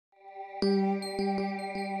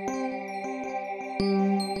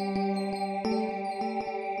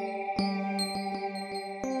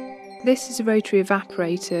This is a rotary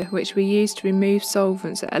evaporator which we use to remove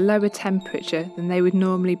solvents at a lower temperature than they would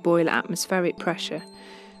normally boil at atmospheric pressure.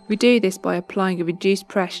 We do this by applying a reduced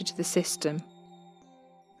pressure to the system.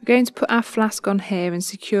 We're going to put our flask on here and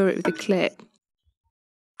secure it with a clip.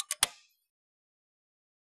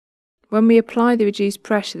 When we apply the reduced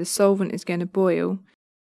pressure, the solvent is going to boil.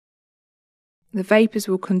 The vapours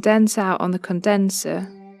will condense out on the condenser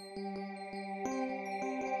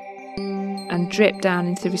and drip down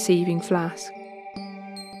into the receiving flask.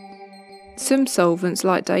 Some solvents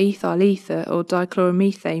like diethyl ether or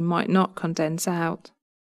dichloromethane might not condense out.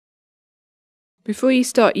 Before you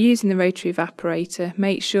start using the rotary evaporator,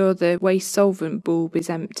 make sure the waste solvent bulb is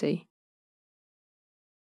empty.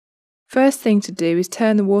 First thing to do is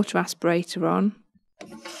turn the water aspirator on.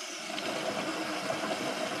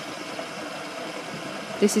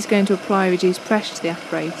 This is going to apply reduced pressure to the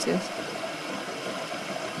apparatus.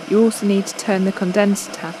 You also need to turn the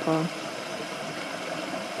condenser tap on.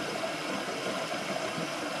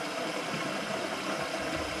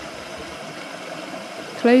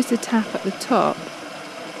 Close the tap at the top,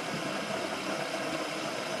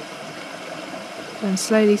 then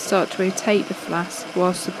slowly start to rotate the flask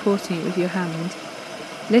while supporting it with your hand.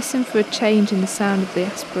 Listen for a change in the sound of the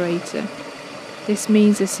aspirator. This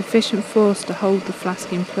means there's sufficient force to hold the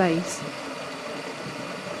flask in place.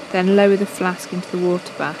 Then lower the flask into the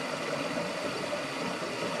water bath.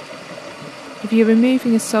 If you're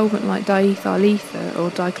removing a solvent like diethyl ether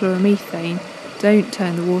or dichloromethane, don't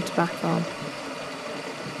turn the water bath on.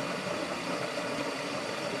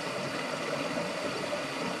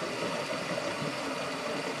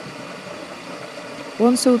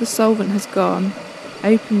 Once all the solvent has gone,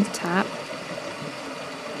 open the tap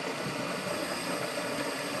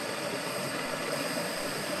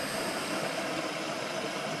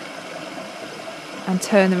and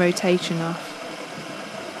turn the rotation off.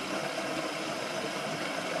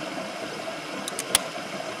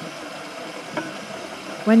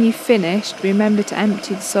 When you've finished, remember to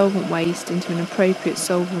empty the solvent waste into an appropriate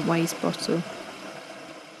solvent waste bottle.